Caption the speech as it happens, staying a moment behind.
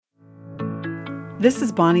This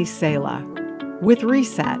is Bonnie Sala with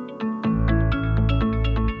Reset.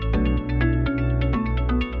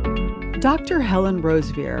 Dr. Helen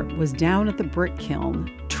Roseveare was down at the brick kiln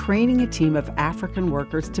training a team of African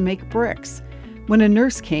workers to make bricks when a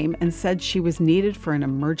nurse came and said she was needed for an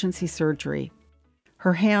emergency surgery.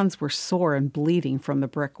 Her hands were sore and bleeding from the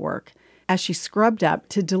brickwork as she scrubbed up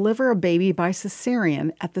to deliver a baby by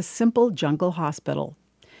caesarian at the simple jungle hospital.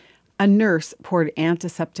 A nurse poured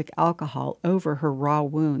antiseptic alcohol over her raw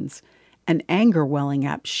wounds, and anger welling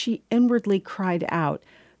up, she inwardly cried out,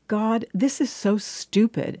 "God, this is so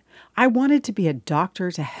stupid. I wanted to be a doctor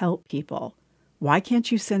to help people. Why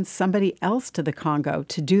can't you send somebody else to the Congo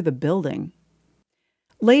to do the building?"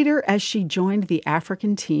 Later, as she joined the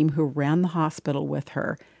African team who ran the hospital with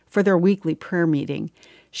her for their weekly prayer meeting,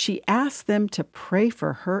 she asked them to pray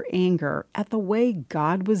for her anger at the way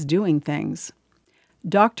God was doing things.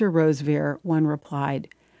 Dr. Roseveare, one replied,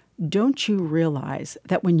 "Don't you realize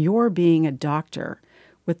that when you're being a doctor,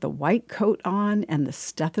 with the white coat on and the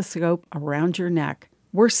stethoscope around your neck,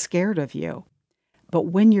 we're scared of you. But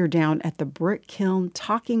when you're down at the brick kiln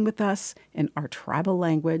talking with us in our tribal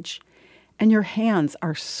language, and your hands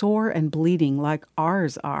are sore and bleeding like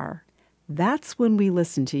ours are, that's when we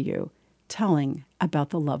listen to you, telling about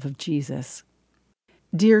the love of Jesus."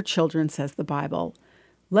 Dear children, says the Bible,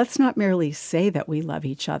 let's not merely say that we love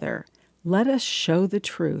each other. Let us show the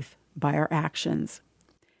truth by our actions.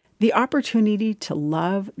 The opportunity to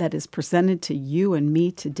love that is presented to you and me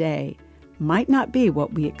today might not be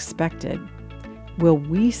what we expected. Will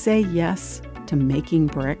we say yes to making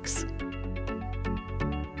bricks?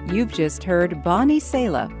 You've just heard Bonnie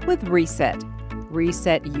Sala with Reset.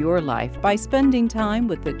 Reset your life by spending time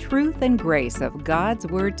with the truth and grace of God's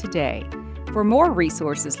Word today. For more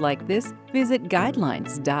resources like this, visit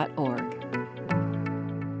guidelines.org.